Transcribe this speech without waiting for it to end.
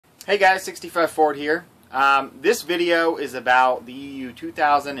Hey guys, 65 Ford here. This video is about the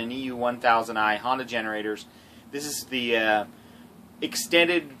EU2000 and EU1000i Honda generators. This is the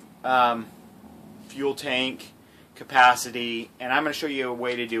extended fuel tank capacity, and I'm going to show you a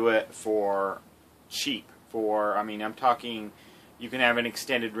way to do it for cheap. I'm talking, you can have an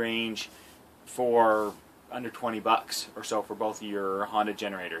extended range for under 20 bucks or so for both of your Honda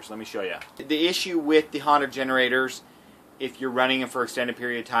generators. Let me show you. The issue with the Honda generators, if you're running them for an extended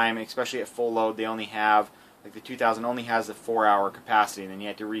period of time, especially at full load, they only have, like the 2000 only has the 4-hour capacity, and then you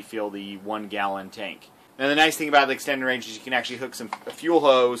have to refill the 1-gallon tank. Now the nice thing about the extended range is you can actually hook a fuel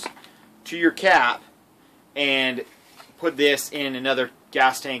hose to your cap and put this in another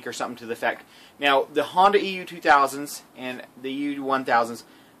gas tank or something to the effect. Now the Honda EU2000s and the EU1000s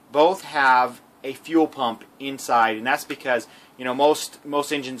both have a fuel pump inside, and that's because, you know, most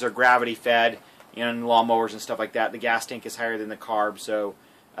engines are gravity fed. You know, in lawnmowers and stuff like that, the gas tank is higher than the carb, so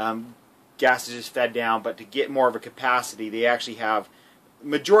gas is just fed down. But to get more of a capacity, they actually have,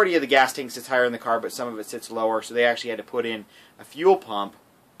 majority of the gas tank sits higher in the carb, but some of it sits lower, so they actually had to put in a fuel pump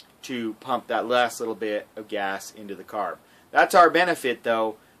to pump that last little bit of gas into the carb. That's our benefit,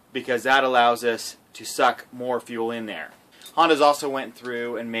 though, because that allows us to suck more fuel in there. Honda's also went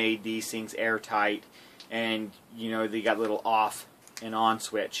through and made these things airtight, and you know, they got a little off and on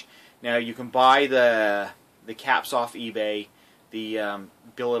switch. Now you can buy the caps off eBay, the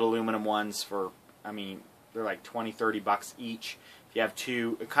billet aluminum ones for, I mean, they're like 20-30 bucks each. If you have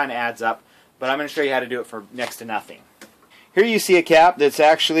two, it kind of adds up, but I'm going to show you how to do it for next to nothing. Here you see a cap that's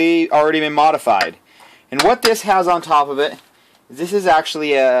actually already been modified, and what this has on top of it is this is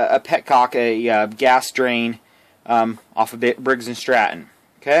actually a petcock, a gas drain off of Briggs and Stratton.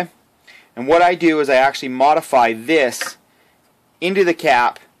 Okay, and what I do is I actually modify this into the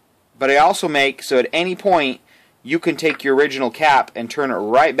cap. But I also make so at any point you can take your original cap and turn it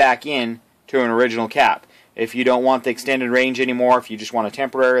right back in to an original cap. If you don't want the extended range anymore, if you just want to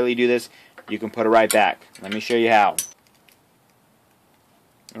temporarily do this, you can put it right back. Let me show you how. I'm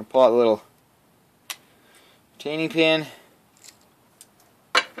going to pull out a little retaining pin,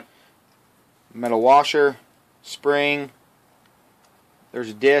 metal washer, spring, there's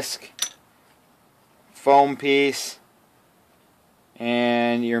a disc, foam piece,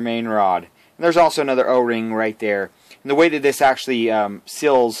 and your main rod. And there's also another O-ring right there. And the way that this actually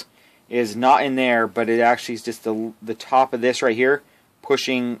seals is not in there, but it actually is just the top of this right here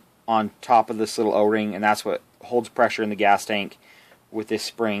pushing on top of this little O-ring, and that's what holds pressure in the gas tank with this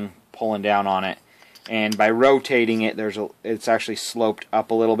spring pulling down on it. And by rotating it, it's actually sloped up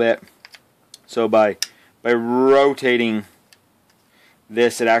a little bit. So by rotating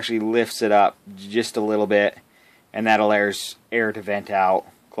this, it actually lifts it up just a little bit, and that allows air to vent out.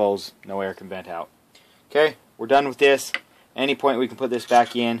 Close, no air can vent out. Okay, we're done with this. At any point we can put this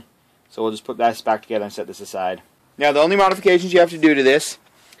back in. So we'll just put this back together and set this aside. Now the only modifications you have to do to this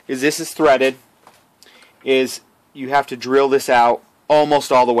is threaded, is you have to drill this out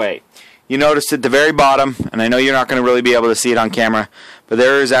almost all the way. You notice at the very bottom, and I know you're not going to really be able to see it on camera, but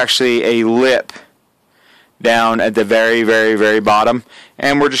there is actually a lip down at the very, very, very bottom,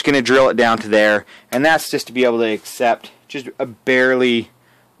 and we're just going to drill it down to there, and that's just to be able to accept just a barely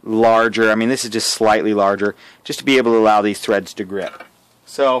larger, I mean this is just slightly larger, just to be able to allow these threads to grip.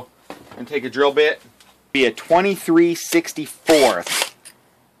 So I'm going to take a drill bit, be a 23/64.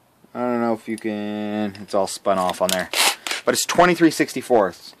 I don't know if you can, it's all spun off on there, but it's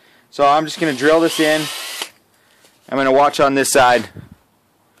 23/64. So I'm just going to drill this in. I'm going to watch on this side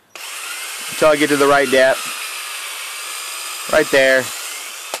until I get to the right depth. Right there.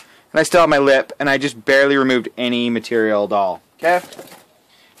 And I still have my lip, and I just barely removed any material at all. Okay?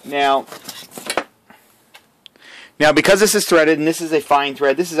 Now because this is threaded, and this is a fine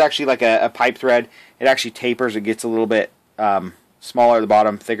thread, this is actually like a pipe thread. It actually tapers, it gets a little bit smaller at the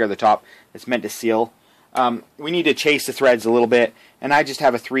bottom, thicker at the top. It's meant to seal. We need to chase the threads a little bit, and I just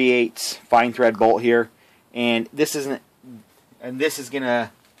have a 3/8 fine thread bolt here, and this is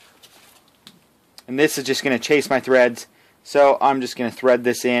just gonna chase my threads. So I'm just gonna thread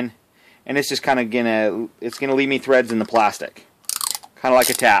this in, and it's just kind of gonna leave me threads in the plastic, kind of like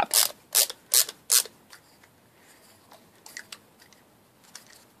a tap.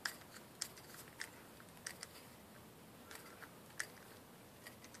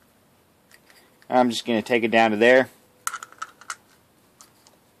 I'm just going to take it down to there.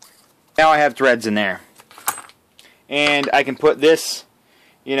 Now I have threads in there. And I can put this,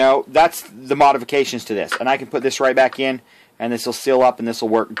 you know, that's the modifications to this. And I can put this right back in, and this will seal up, and this will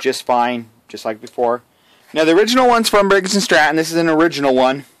work just fine, just like before. Now the original ones from Briggs and Stratton, this is an original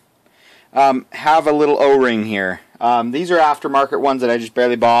one, have a little O-ring here. These are aftermarket ones that I just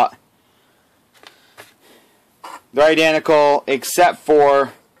barely bought. They're identical, except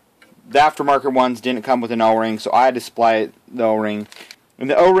for the aftermarket ones didn't come with an O-ring, so I had to supply the O-ring. And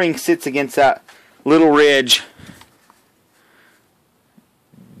the O-ring sits against that little ridge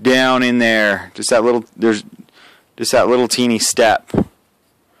down in there. There's just that little teeny step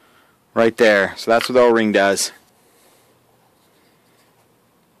right there. So that's what the O-ring does.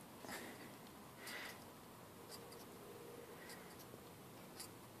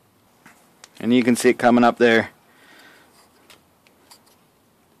 And you can see it coming up there.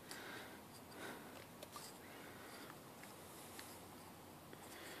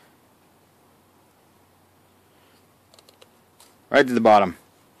 Right to the bottom.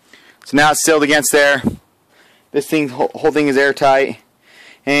 So now it's sealed against there. This thing, whole thing is airtight.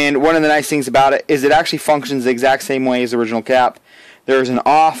 And one of the nice things about it is it actually functions the exact same way as the original cap. There's an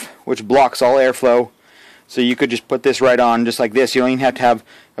off, which blocks all airflow. So you could just put this right on just like this. You don't even have to have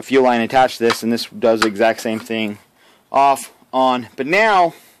a fuel line attached to this, and this does the exact same thing. Off, on. But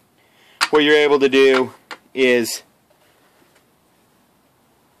now what you're able to do is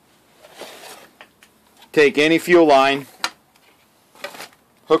take any fuel line,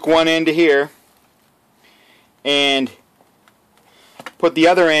 hook one end to here, and put the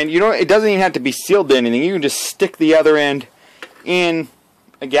other end. It doesn't even have to be sealed to anything. You can just stick the other end in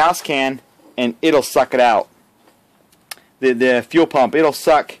a gas can and it'll suck it out. The fuel pump, it'll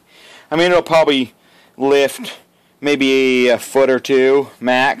suck. I mean, it'll probably lift maybe a foot or two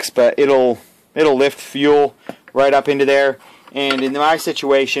max, but it'll lift fuel right up into there. And in my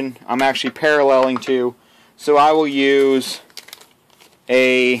situation, I'm actually paralleling to, so I will use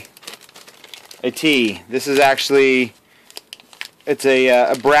a T. This is actually, it's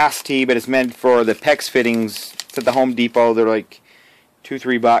a brass T, but it's meant for the PEX fittings. It's at the Home Depot. They're like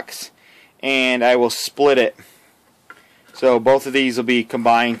 $2-3, and I will split it. So both of these will be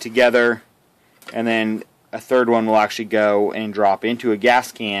combined together, and then a third one will actually go and drop into a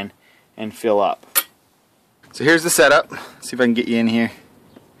gas can and fill up. So here's the setup. Let's see if I can get you in here.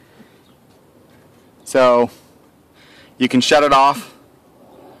 So you can shut it off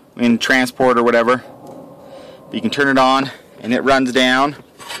in transport or whatever. You can turn it on and it runs down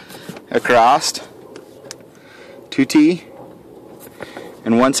across to T,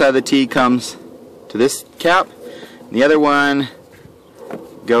 and one side of the T comes to this cap, and the other one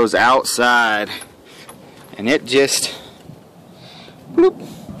goes outside, and it just bloop,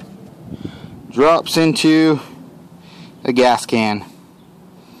 drops into a gas can.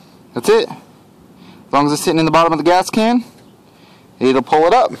 That's it. As long as it's sitting in the bottom of the gas can, it'll pull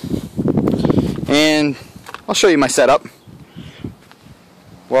it up. And I'll show you my setup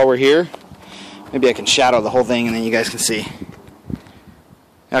while we're here. Maybe I can shadow the whole thing and then you guys can see.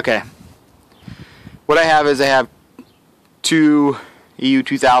 Okay. What I have is I have two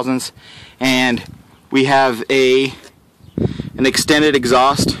EU2000s, and we have an extended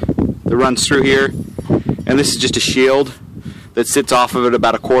exhaust that runs through here, and this is just a shield that sits off of it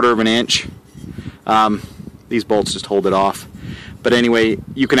about 1/4 of an inch. These bolts just hold it off. But anyway,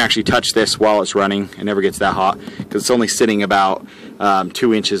 you can actually touch this while it's running. It never gets that hot because it's only sitting about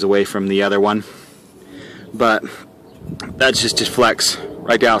 2 inches away from the other one. But that's just flex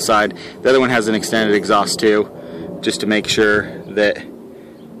right to outside. The other one has an extended exhaust too, just to make sure that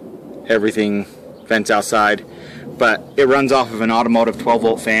everything vents outside. But it runs off of an automotive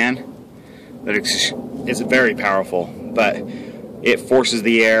 12-volt fan that is very powerful, but it forces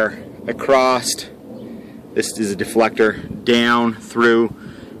the air across. This is a deflector down through,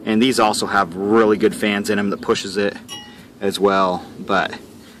 and these also have really good fans in them that pushes it as well. But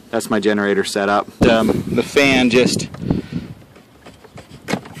that's my generator setup. The fan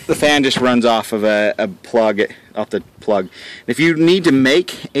just runs off of a plug, off the plug. If you need to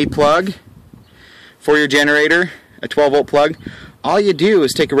make a plug for your generator, a 12-volt plug, all you do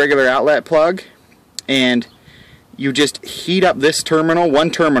is take a regular outlet plug and you just heat up this terminal,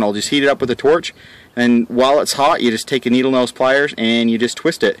 one terminal, just heat it up with a torch, and while it's hot you just take a needle nose pliers and you just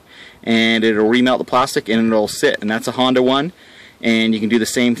twist it, and it'll remelt the plastic and it'll sit. And that's a Honda one, and you can do the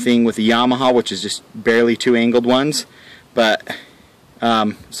same thing with the Yamaha, which is just barely 2 angled ones. But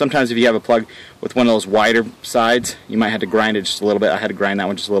sometimes if you have a plug with one of those wider sides, you might have to grind it just a little bit. I had to grind that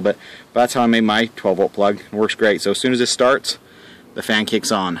one just a little bit, but that's how I made my 12-volt plug. It works great. So as soon as this starts, the fan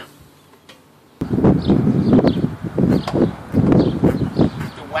kicks on. The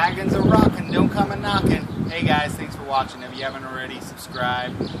wagons are rocking, don't come a knocking. Hey guys, thanks for watching. If you haven't already,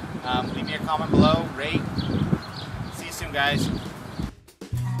 subscribe. Leave me a comment below, rate. See you soon, guys.